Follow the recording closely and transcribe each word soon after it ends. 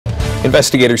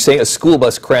Investigators say a school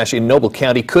bus crash in Noble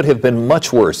County could have been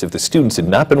much worse if the students had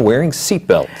not been wearing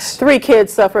seatbelts. 3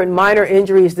 kids suffered minor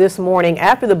injuries this morning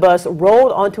after the bus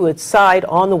rolled onto its side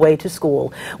on the way to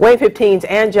school. WANE 15's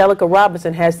Angelica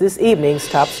Robinson has this evening's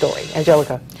top story.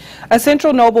 Angelica. A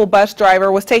Central Noble bus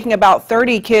driver was taking about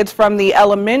 30 kids from the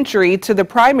elementary to the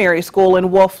primary school in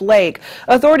Wolf Lake.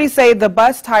 Authorities say the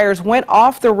bus tires went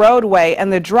off the roadway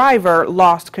and the driver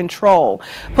lost control.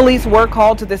 Police were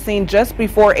called to the scene just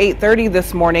before 8:30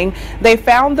 this morning. They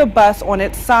found the bus on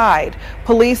its side.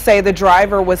 Police say the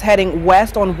driver was heading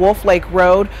west on Wolf Lake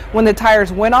Road when the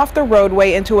tires went off the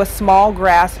roadway into a small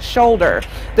grass shoulder.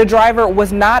 The driver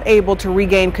was not able to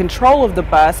regain control of the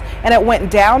bus and it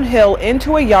went downhill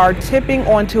into a yard, tipping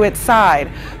onto its side.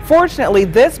 Fortunately,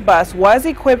 this bus was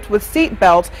equipped with seat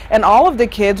belts and all of the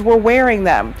kids were wearing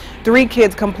them. 3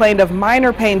 kids complained of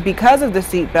minor pain because of the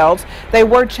seat belts. They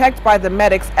were checked by the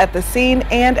medics at the scene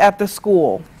and at the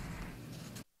school.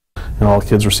 And all the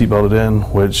kids were seat belted in,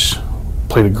 which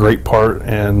played a great part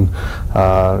in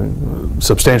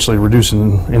substantially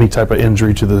reducing any type of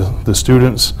injury to the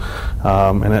students,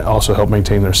 and it also helped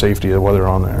maintain their safety while they're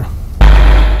on there.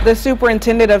 The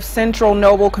superintendent of Central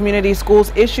Noble Community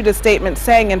Schools issued a statement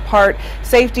saying, in part,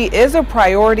 safety is a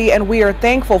priority and we are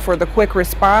thankful for the quick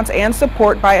response and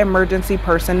support by emergency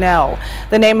personnel.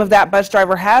 The name of that bus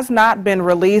driver has not been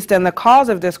released and the cause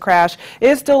of this crash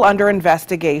is still under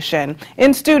investigation.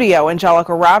 In studio,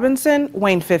 Angelica Robinson,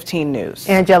 WANE 15 News.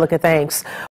 Angelica, thanks.